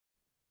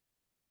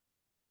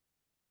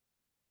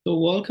So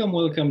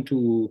welcome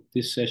to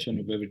this session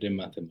of Everyday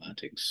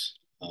Mathematics.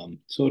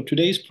 So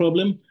today's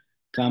problem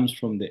comes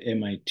from the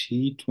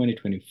MIT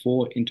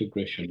 2024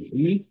 Integration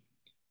Bee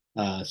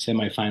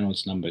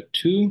Semifinals number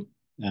 2.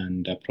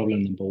 And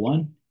problem number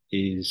 1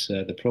 is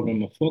the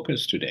problem of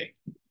focus today,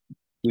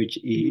 which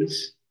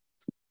is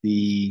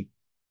the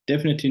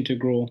definite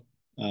integral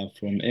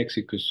from x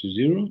equals to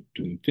 0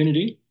 to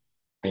infinity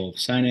of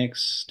sine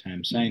x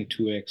times sine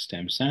 2x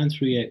times sine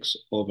 3x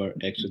over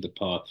x to the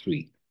power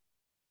 3.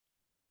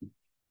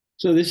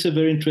 So this is a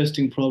very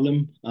interesting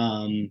problem.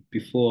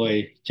 Before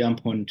I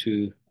jump on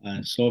to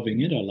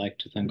solving it, I'd like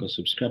to thank our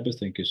subscribers.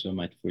 Thank you so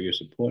much for your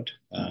support.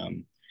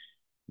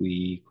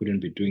 We couldn't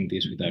be doing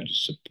this without your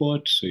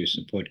support, so your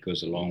support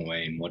goes a long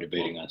way in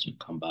motivating us to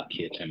come back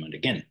here time and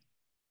again.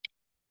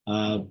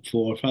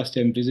 For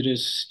first-time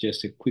visitors,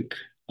 just a quick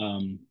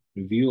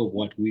review of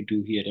what we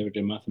do here at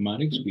Everyday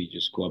Mathematics. We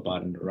just go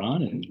about and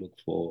around and look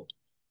for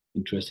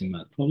interesting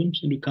math problems,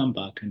 and we come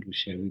back and we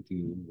share with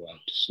you what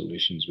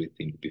solutions we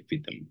think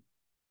befit them.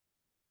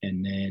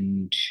 And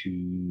then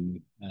to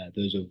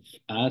those of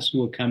us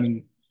who are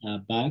coming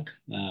back,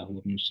 who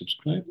haven't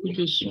subscribed, we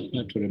just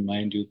want to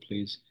remind you,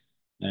 please,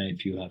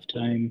 if you have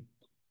time,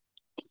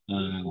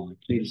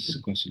 please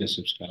consider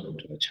subscribing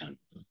to our channel.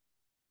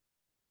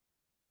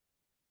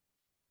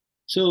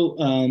 So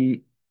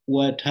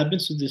what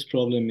happens to this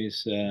problem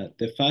is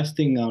the first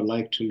thing I would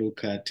like to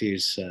look at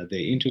is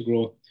the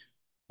integral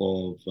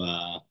of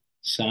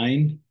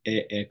sine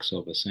ax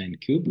over sine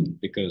cube,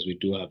 because we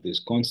do have these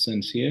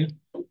constants here.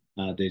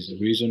 There's a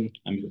reason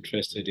I'm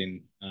interested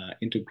in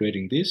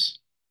integrating this.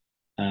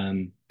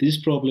 This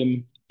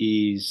problem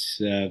is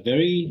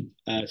very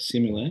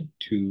similar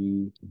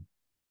to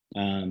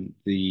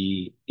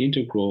the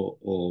integral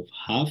of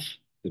half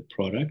the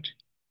product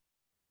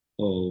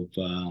of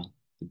the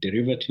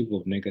derivative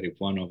of negative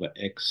 1 over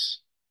x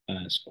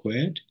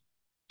squared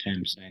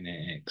times sine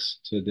ax.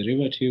 So the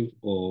derivative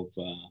of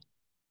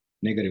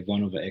negative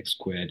 1 over x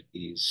squared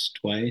is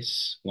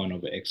twice 1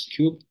 over x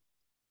cubed.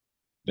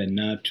 But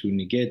now to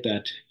negate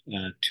that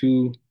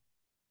 2,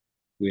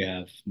 we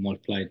have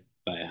multiplied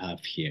by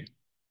half here.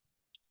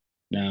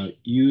 Now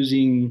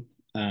using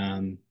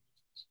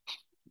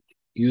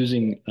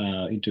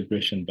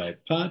integration by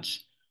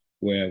parts,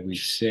 where we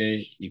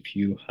say if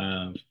you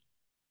have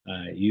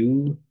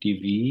u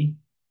dv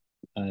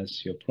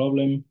as your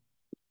problem,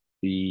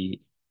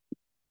 the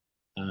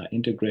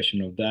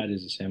integration of that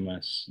is the same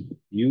as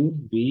u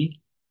v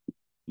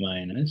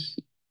minus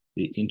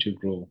the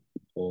integral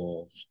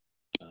of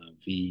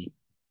v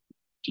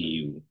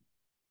du.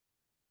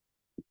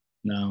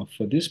 Now,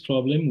 for this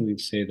problem, we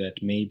say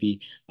that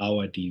maybe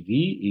our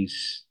dv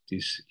is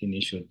this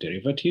initial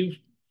derivative,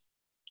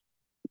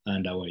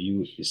 and our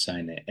u is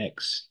sine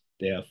x.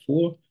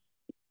 Therefore,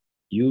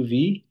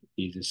 uv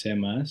is the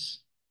same as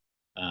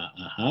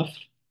a half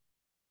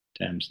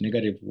times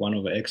negative 1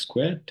 over x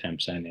squared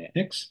times sine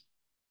x,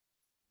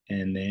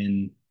 and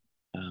then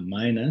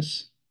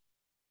minus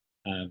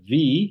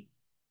v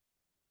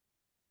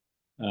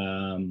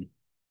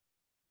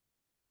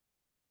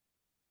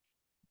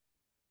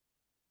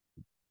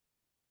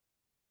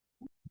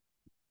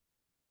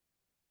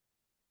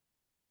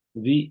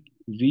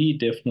v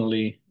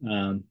definitely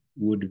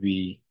would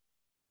be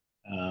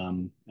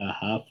a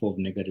half of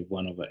negative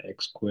 1 over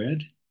x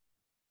squared,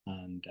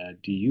 and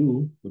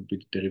du would be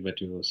the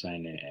derivative of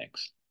sine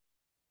x.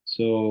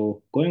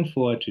 So going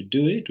forward to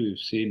do it, we've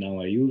seen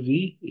our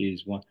uv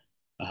is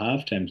a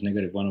half times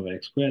negative 1 over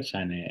x squared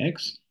sine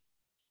x,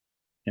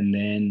 and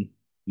then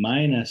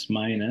minus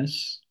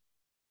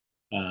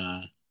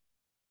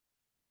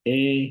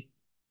a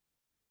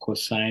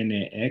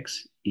cosine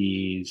x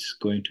is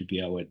going to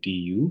be our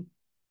du,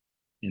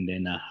 and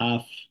then a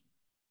half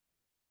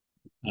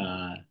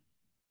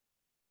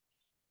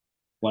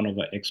 1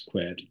 over x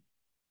squared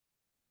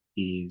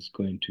is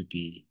going to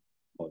be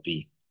our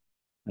v.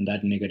 And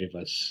that negative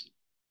is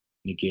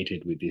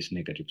negated with this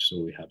negative,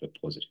 so we have a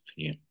positive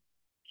here.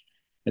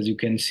 As you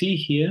can see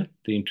here,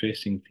 the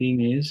interesting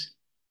thing is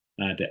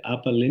the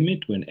upper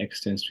limit when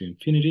x tends to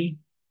infinity,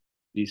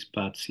 these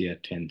parts here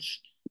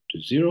tends to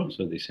 0,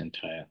 so this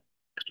entire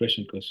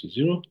expression goes to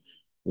 0.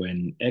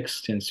 When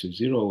x tends to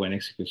 0, when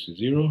x equals to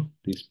 0,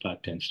 this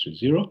part tends to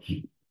 0,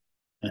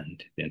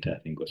 and the entire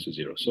thing goes to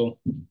 0. So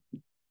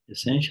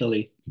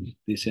essentially,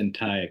 this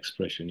entire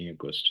expression here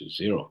goes to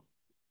 0.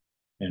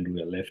 And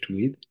we are left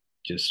with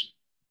just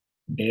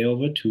a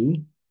over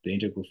 2, the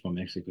integral from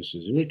x equals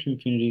to 0 to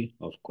infinity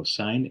of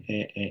cosine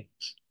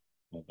ax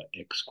over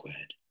x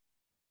squared.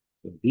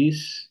 So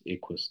this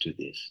equals to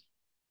this.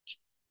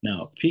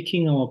 Now,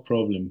 picking our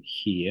problem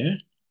here,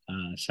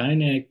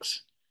 sine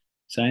x,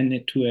 sine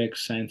 2x,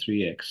 sine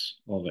 3x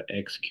over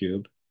x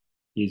cubed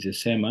is the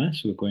same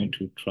as, we're going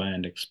to try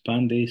and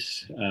expand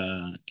this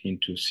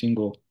into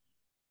single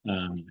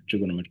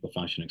trigonometric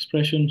function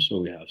expression.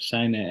 So we have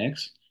sine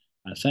x.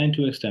 Sine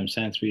 2x times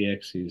sine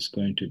 3x is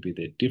going to be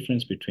the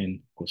difference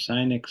between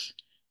cosine x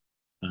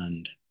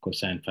and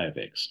cosine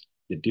 5x.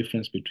 The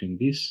difference between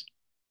this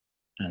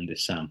and the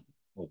sum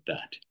of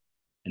that.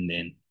 and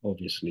then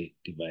obviously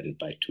divided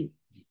by 2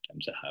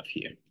 times a half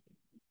here.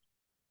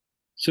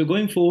 So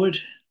going forward,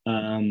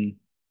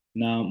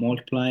 now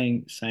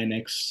multiplying sine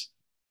x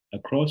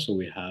across, so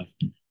we have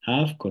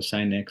half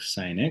cosine x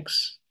sine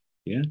x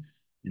here,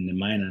 and the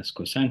minus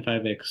cosine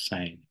 5x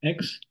sine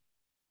x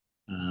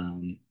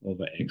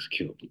over x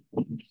cubed.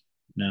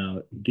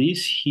 Now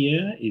this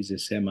here is the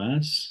same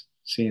as,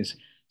 since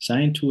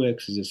sine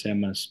 2x is the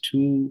same as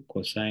 2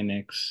 cosine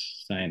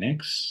x sine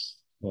x,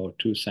 or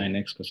 2 sine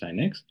x cosine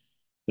x.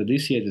 So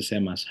this here is the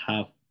same as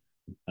half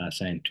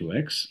sine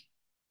 2x.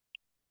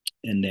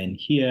 And then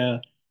here,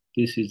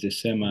 this is the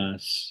same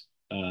as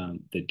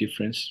the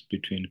difference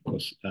between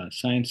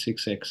sine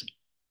 6x,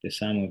 the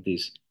sum of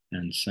this,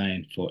 and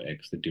sine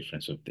 4x, the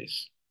difference of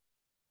this.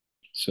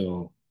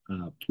 So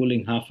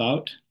pulling half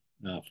out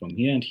from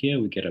here and here,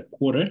 we get a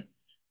quarter.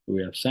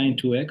 We have sine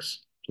 2x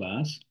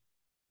plus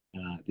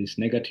this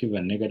negative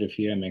and negative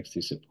here makes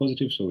this a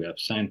positive. So we have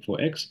sine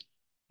 4x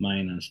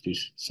minus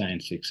this sine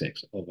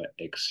 6x over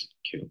x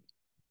cubed.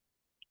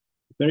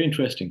 Very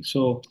interesting.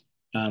 So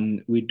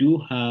we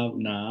do have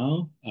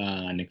now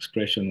an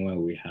expression where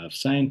we have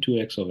sine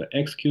 2x over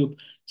x cubed,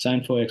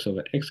 sine 4x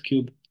over x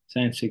cubed,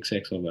 sine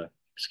 6x over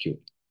x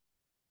cubed.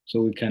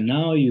 So we can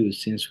now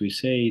use, since we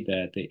say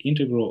that the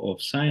integral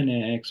of sine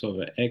x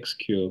over x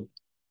cubed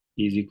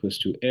is equals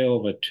to a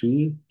over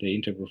 2, the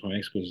integral from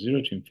x equals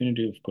 0 to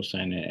infinity of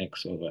cosine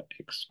x over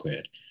x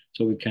squared.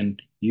 So we can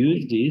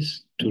use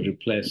this to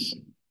replace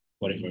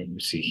whatever we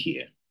see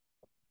here.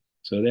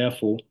 So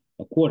therefore,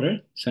 a quarter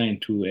sine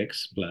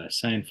 2x plus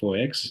sine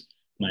 4x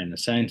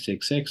minus sine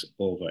 6x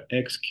over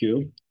x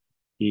cubed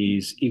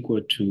is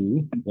equal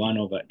to 1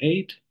 over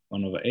 8,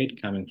 1 over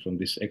 8 coming from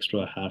this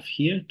extra half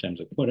here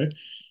times a quarter.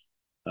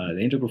 The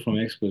integral from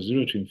x equals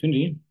 0 to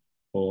infinity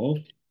of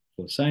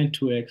cosine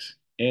 2x,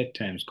 8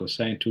 times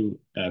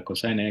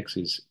cosine x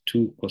is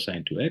 2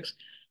 cosine 2x.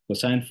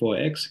 Cosine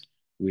 4x,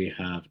 we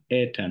have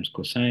 8 times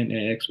cosine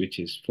ax, which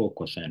is 4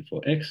 cosine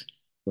 4x.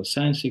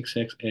 Cosine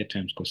 6x, 8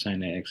 times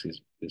cosine ax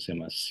is the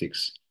same as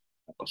 6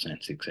 cosine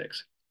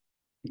 6x.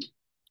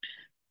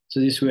 So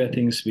this is where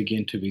things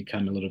begin to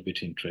become a little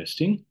bit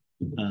interesting.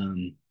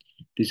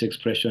 This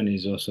expression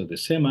is also the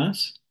same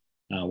as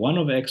 1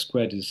 over x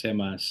squared is the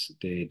same as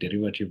the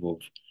derivative of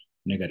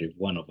negative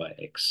 1 over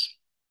x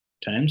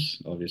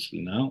times, obviously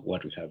now,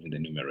 what we have in the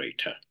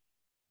numerator.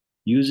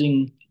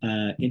 Using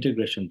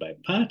integration by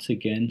parts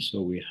again,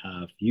 so we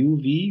have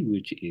uv,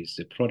 which is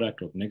the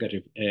product of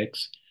negative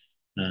x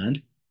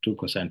and 2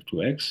 cosine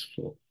 2x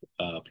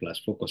plus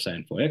 4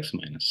 cosine 4x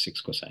minus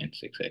 6 cosine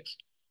 6x.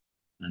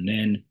 And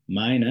then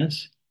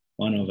minus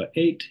 1 over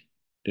 8,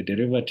 the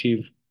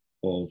derivative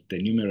of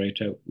the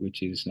numerator,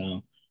 which is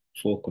now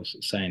 4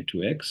 cosine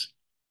 2x,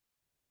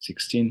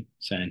 16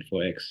 sine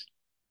 4x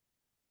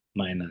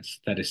minus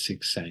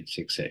 36 sine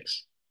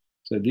 6x.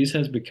 So this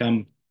has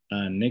become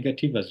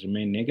negative, has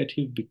remained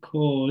negative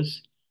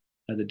because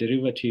the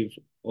derivative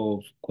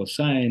of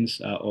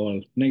cosines are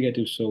all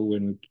negative. So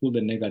when we pull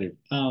the negative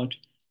out,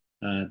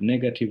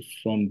 negative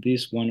from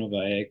this 1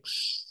 over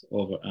x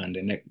over and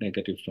the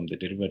negative from the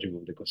derivative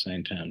of the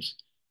cosine terms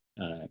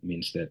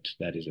means that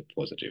that is a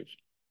positive.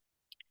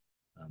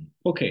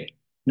 Okay,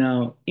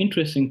 now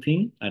interesting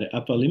thing, at the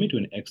upper limit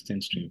when x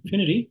tends to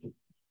infinity,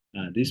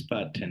 this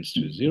part tends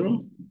to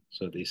 0.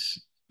 So this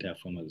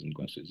therefore isn't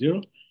going to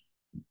 0.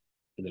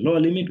 At the lower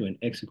limit when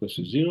x equals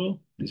to 0,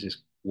 this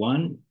is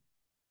 1.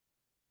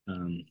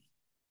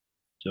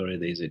 Sorry,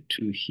 there's a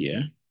 2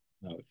 here.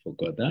 I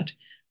forgot that.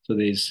 So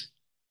there's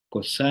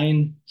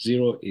cosine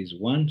 0 is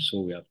 1.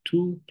 So we have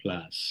 2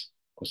 plus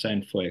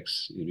cosine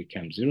 4x, it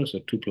becomes 0. So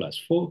 2 plus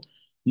 4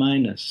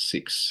 minus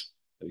 6,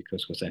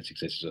 because cosine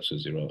 6x is also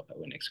 0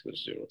 when x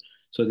equals 0.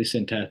 So this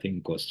entire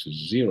thing goes to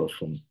 0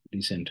 from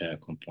this entire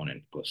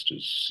component goes to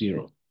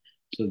 0.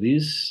 So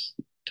this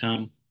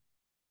term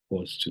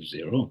goes to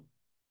 0.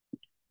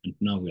 And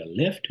now we are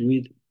left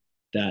with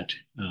that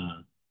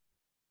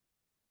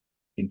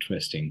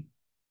interesting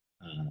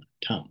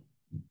term.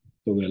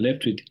 So we're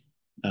left with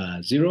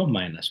 0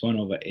 minus 1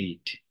 over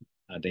 8,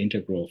 the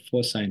integral of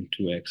 4 sine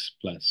 2x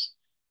plus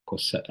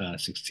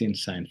 16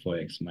 sine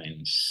 4x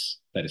minus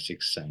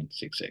 36 sine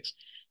 6x.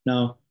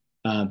 Now,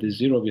 this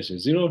 0 obviously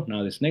is 0.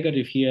 Now this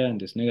negative here and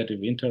this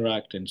negative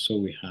interact, and so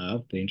we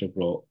have the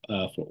integral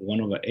for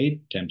 1 over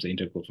 8 times the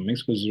integral from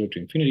x equals 0 to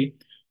infinity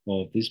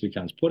of this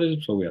becomes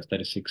positive. So we have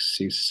 36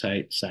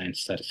 sine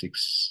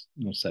 36,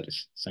 no,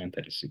 sine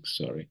 36,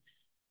 sorry,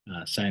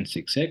 sine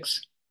 6x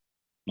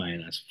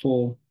minus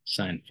 4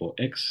 sine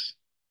 4x.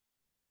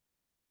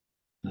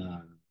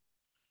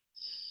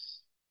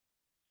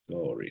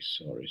 Sorry.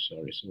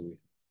 So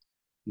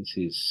this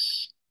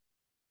is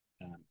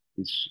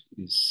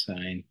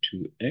sine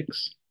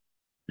 2x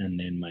and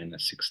then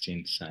minus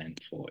 16 sine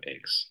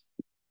 4x.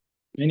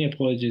 Many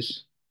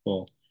apologies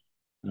for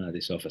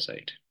this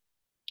oversight.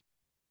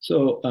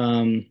 So,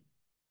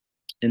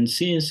 and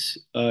since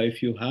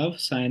if you have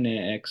sine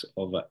ax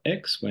over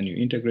x, when you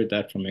integrate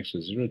that from x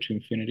to 0 to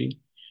infinity,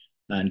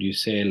 and you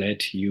say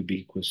let u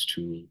be equals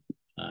to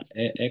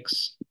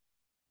ax,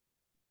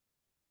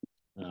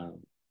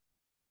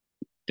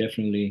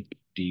 definitely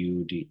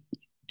du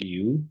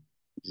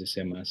is the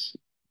same as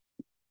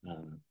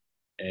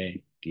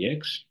a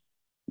dx,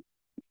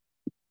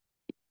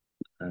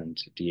 and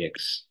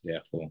dx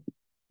therefore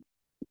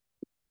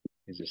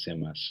is the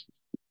same as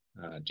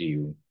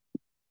du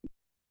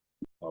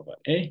over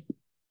a.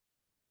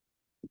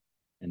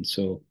 And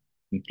so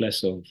in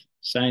place of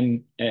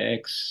sine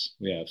x,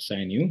 we have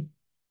sine u.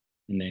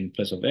 And then in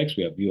place of x,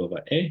 we have u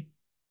over a,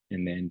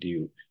 and then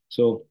du.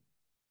 So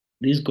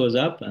this goes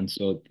up, and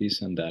so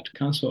this and that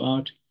cancel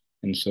out.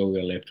 And so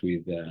we're left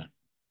with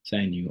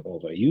sine u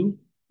over u.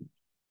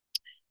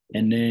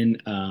 And then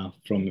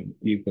from u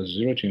equals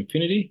 0 to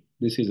infinity,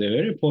 this is a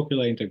very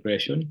popular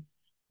integration.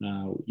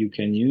 You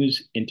can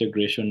use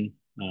integration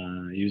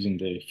using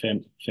the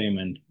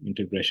Feynman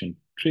integration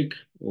trick,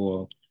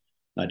 or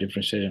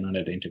differentiation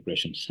under the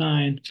integration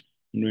sign.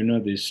 And we know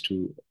this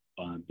to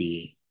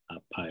be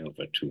pi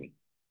over 2.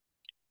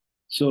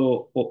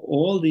 So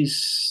all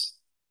these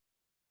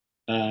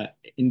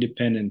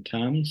independent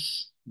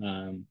terms,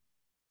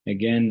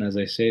 again, as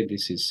I said,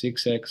 this is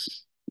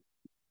 6x,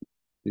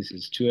 this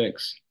is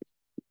 2x,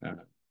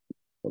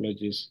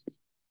 apologies,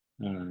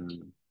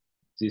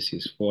 this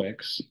is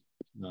 4x,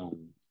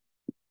 and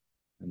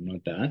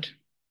not that.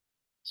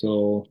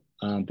 So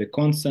the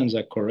constants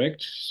are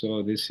correct.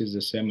 So this is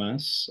the same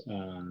as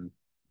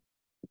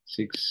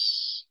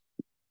 6,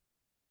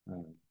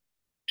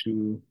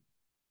 2,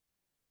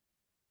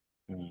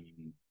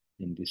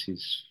 and this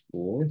is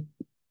 4,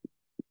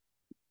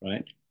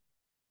 right?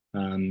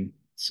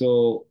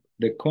 So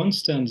the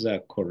constants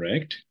are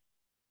correct.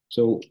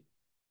 So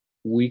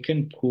we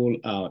can pull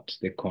out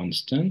the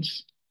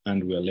constants,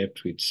 and we're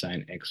left with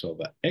sine x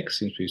over x,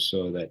 since we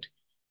saw that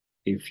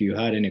if you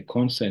had any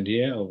constant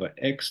here over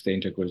x, the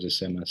integral is the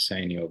same as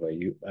sine u over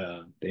u,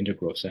 the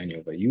integral of sine u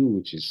over u,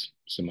 which is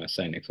same as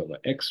sine x over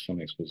x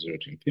from x equals 0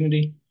 to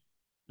infinity.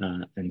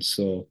 And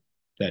so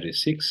that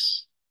is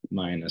 6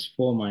 minus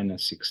 4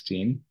 minus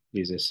 16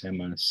 is the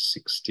same as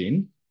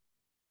 16.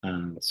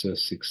 So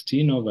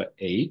 16 over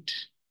 8,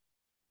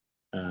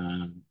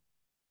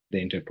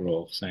 the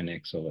integral of sine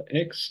x over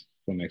x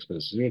from x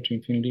equals 0 to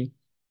infinity,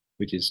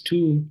 which is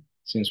 2.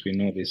 Since we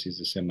know this is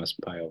the same as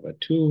pi over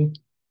 2,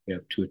 we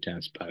have 2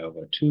 times pi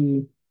over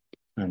 2.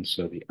 And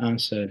so the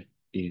answer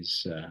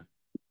is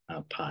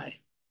pi.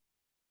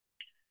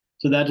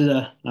 So that is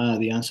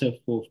the answer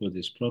for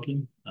this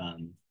problem.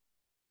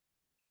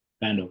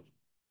 Kind of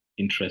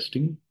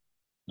interesting.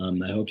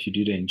 I hope you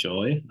did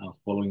enjoy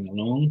following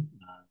along.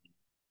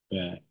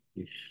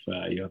 If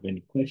you have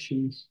any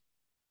questions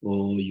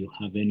or you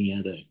have any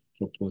other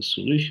proposed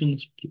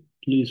solutions,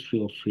 please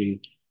feel free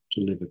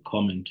to leave a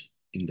comment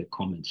in the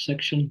comment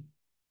section,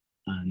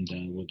 and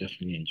we'll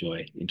definitely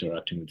enjoy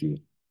interacting with you.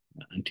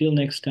 Until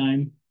next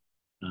time,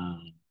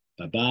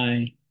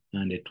 bye-bye,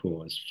 and it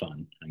was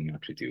fun hanging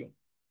out with you.